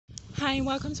Hi, and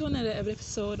welcome to another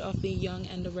episode of The Young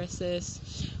and the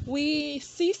Restless. We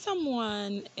see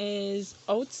someone is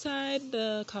outside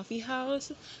the coffee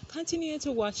house, continuing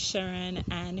to watch Sharon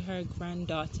and her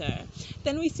granddaughter.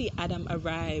 Then we see Adam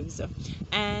arrives,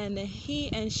 and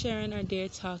he and Sharon are there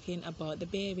talking about the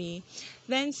baby.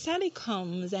 Then Sally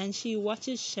comes and she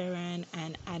watches Sharon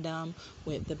and Adam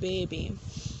with the baby.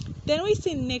 Then we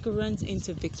see Nick runs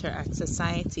into Victor at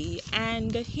Society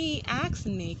and he asks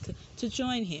Nick to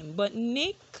join him. But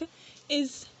Nick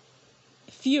is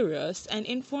furious and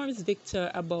informs Victor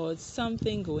about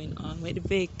something going on with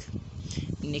Vic.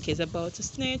 Nick is about to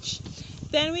snitch.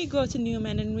 Then we go to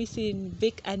Newman and we see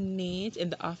Vick and Nate in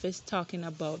the office talking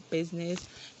about business.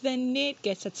 Then Nate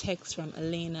gets a text from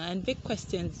Elena and Vic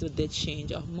questions the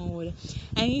change of mode.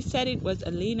 And he said it was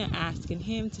Elena asking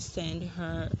him to send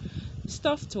her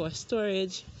stuff to her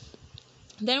storage.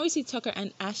 Then we see Tucker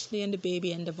and Ashley and the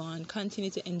baby and Devon continue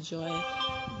to enjoy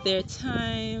their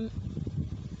time.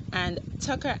 And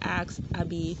Tucker asks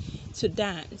Abby to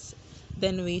dance.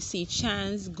 Then we see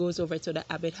Chance goes over to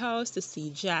the Abbott house to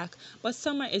see Jack, but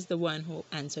Summer is the one who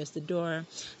answers the door.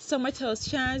 Summer tells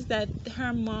Chance that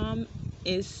her mom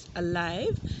is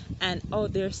alive and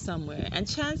out there somewhere. And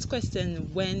Chance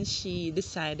questions when she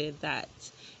decided that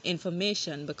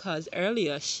information because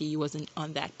earlier she wasn't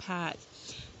on that path.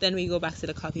 Then we go back to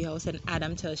the coffee house and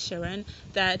Adam tells Sharon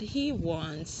that he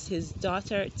wants his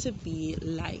daughter to be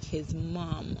like his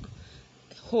mom,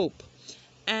 Hope.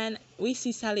 And we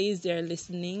see Sally is there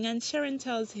listening and Sharon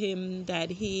tells him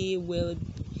that he will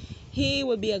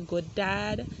be a good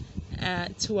dad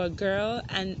to a girl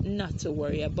and not to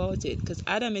worry about it because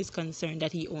Adam is concerned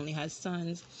that he only has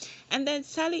sons. And then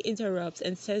Sally interrupts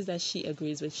and says that she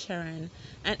agrees with Sharon.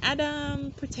 And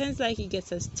Adam pretends like he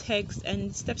gets a text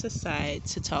and steps aside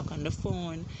to talk on the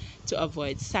phone to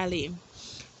avoid Sally.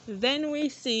 Then we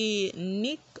see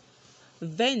Nick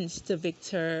vents to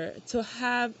Victor to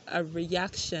have a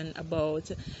reaction about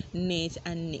Nate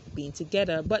and Nick being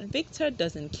together, but Victor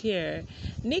doesn't care.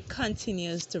 Nick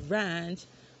continues to rant,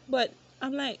 but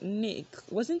I'm like, Nick,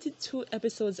 wasn't it 2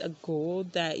 episodes ago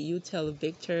that you tell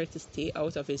Victor to stay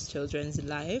out of his children's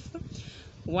life?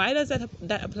 Why does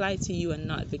that apply to you and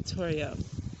not Victoria?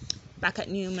 Back at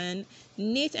Newman,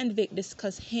 Nate and Vic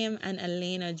discuss him and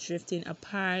Elena drifting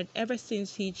apart ever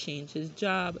since he changed his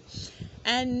job.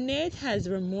 And Nate has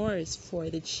remorse for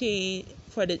the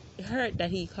hurt that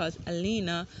he caused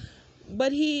Elena,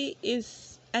 but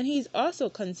he's also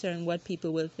concerned what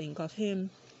people will think of him.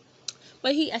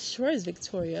 But he assures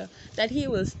Victoria that he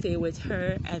will stay with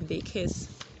her and they kiss.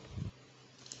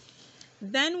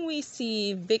 Then we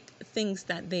see Vic thinks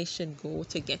that they should go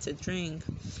to get a drink.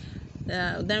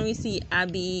 Then we see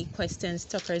Abby questions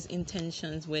Tucker's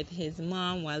intentions with his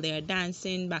mom while they are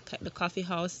dancing back at the coffee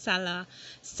house.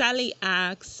 Sally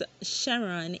asks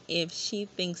Sharon if she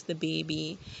thinks the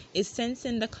baby is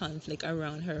sensing the conflict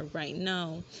around her right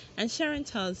now. And Sharon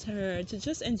tells her to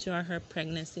just enjoy her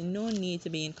pregnancy, no need to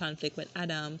be in conflict with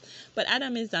Adam. But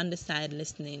Adam is on the side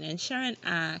listening, and Sharon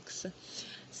asks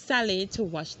Sally to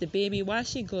watch the baby while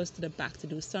she goes to the back to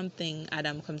do something.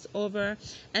 Adam comes over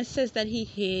and says that he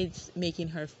hates making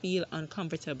her feel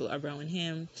uncomfortable around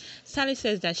him. Sally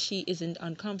says that she isn't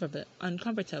uncomfortable.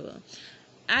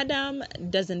 Adam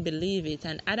doesn't believe it,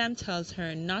 and Adam tells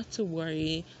her not to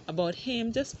worry about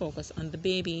him, just focus on the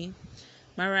baby.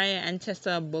 Mariah and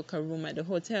Tessa book a room at the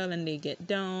hotel and they get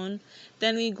down.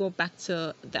 Then we go back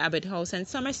to the Abbott house and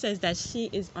Summer says that she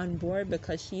is on board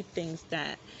because she thinks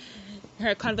that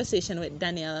her conversation with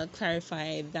Danielle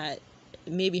clarified that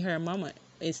maybe her mama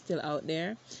is still out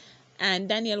there and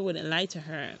Danielle wouldn't lie to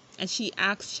her. And she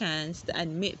asks Chance to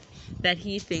admit that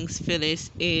he thinks Phyllis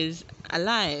is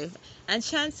alive. And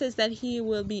Chance says that he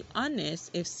will be honest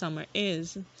if Summer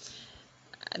is.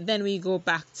 Then we go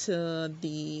back to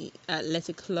the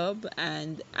Athletic Club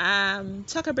and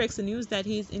Tucker breaks the news that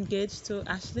he's engaged to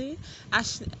Ashley.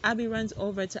 Abby runs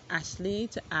over to Ashley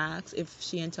to ask if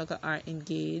she and Tucker are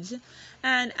engaged,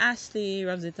 and Ashley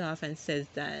rubs it off and says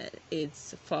that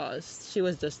it's false. She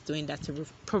was just doing that to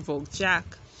provoke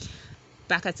Jack.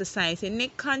 Back at Society,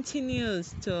 Nick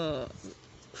continues to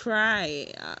cry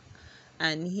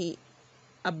and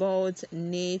about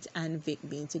Nate and Vic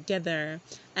being together.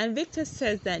 And Victor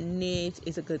says that Nate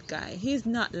is a good guy. He's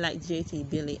not like JT,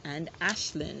 Billy, and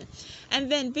Ashlyn.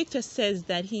 And then Victor says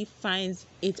that he finds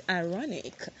it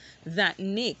ironic that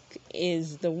Nick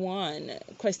is the one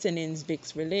questioning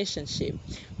Vic's relationship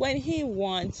when he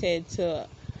wanted to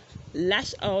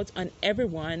lash out on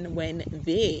everyone when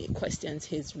they questioned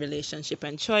his relationship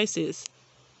and choices.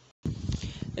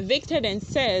 Victor then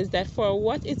says that for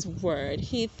what it's worth,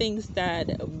 he thinks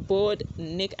that both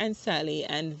Nick and Sally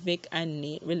and Vick and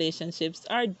Nate relationships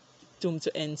are doomed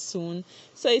to end soon,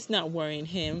 so it's not worrying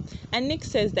him. And Nick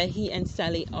says that he and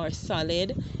Sally are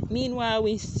solid. Meanwhile,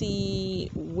 we see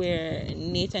where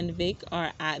Nate and Vick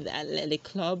are at the athletic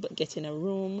club getting a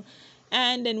room.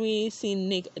 And then we see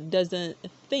Nick doesn't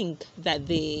think that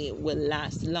they will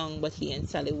last long, but he and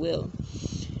Sally will.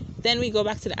 Then we go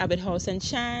back to the Abbott house, and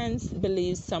Chance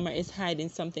believes Summer is hiding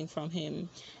something from him.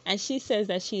 And she says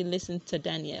that she listened to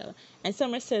Danielle. And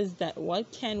Summer says that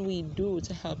what can we do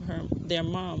to help their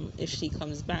mom if she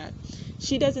comes back?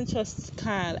 She doesn't trust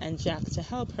Kyle and Jack to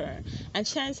help her. And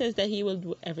Chance says that he will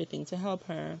do everything to help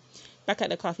her. Back at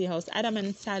the coffee house, Adam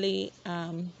tells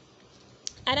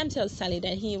Sally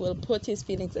that he will put his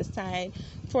feelings aside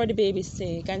for the baby's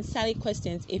sake, and Sally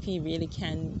questions if he really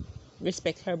can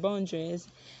respect her boundaries.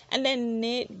 And then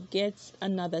Nate gets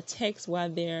another text while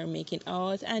they're making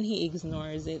out, and he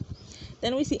ignores it.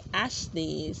 Then we see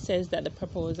Ashley says that the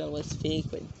proposal was fake,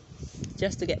 but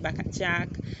just to get back at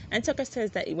Jack. And Tucker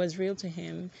says that it was real to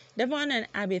him. Devon and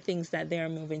Abby thinks that they are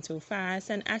moving too fast,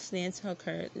 and Ashley and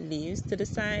Tucker leaves to the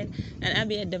side, and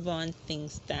Abby and Devon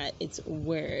thinks that it's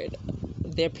weird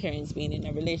their parents being in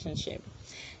a relationship.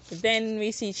 Then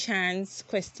we see Chance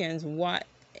questions what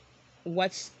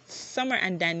Summer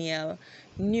and Danielle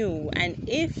knew, and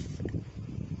if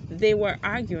they were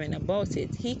arguing about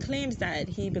it. He claims that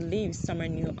he believes Summer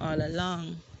knew all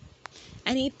along.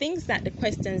 And he thinks that the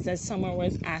questions that Summer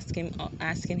was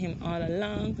asking him all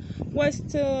along was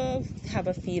to have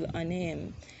a feel on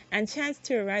him. And Chance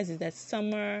theorizes that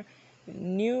Summer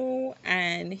knew,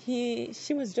 and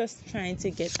she was just trying to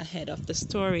get ahead of the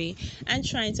story and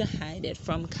trying to hide it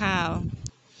from Kyle.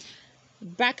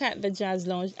 Back at the jazz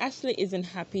lounge, Ashley isn't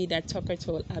happy that Tucker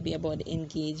told Abby about the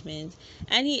engagement,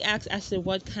 and he asks Ashley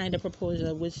what kind of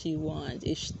proposal would she want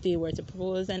if they were to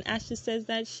propose, and Ashley says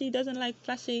that she doesn't like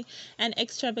flashy and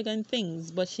extravagant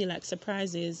things, but she likes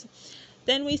surprises.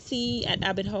 Then we see at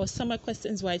Abbott House, Summer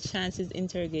questions why Chance is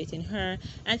interrogating her,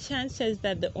 and Chance says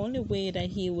that the only way that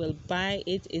he will buy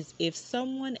it is if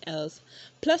someone else,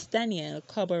 plus Danielle,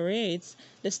 corroborates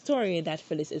the story that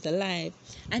Phyllis is alive.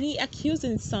 And he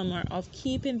accuses Summer of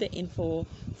keeping the info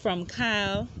from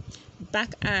Kyle.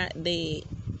 Back at the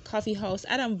coffee house,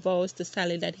 Adam vows to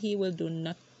Sally that he will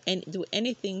do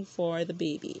anything for the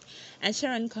baby. And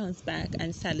Sharon comes back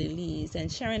and Sally leaves,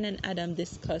 and Sharon and Adam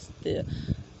discuss the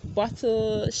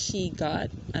bottle she got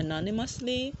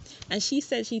anonymously, and she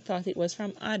said she thought it was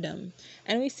from Adam.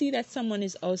 And we see that someone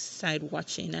is outside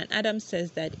watching, and Adam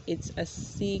says that it's a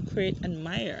secret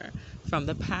admirer from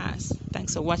the past.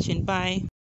 Thanks for watching. Bye.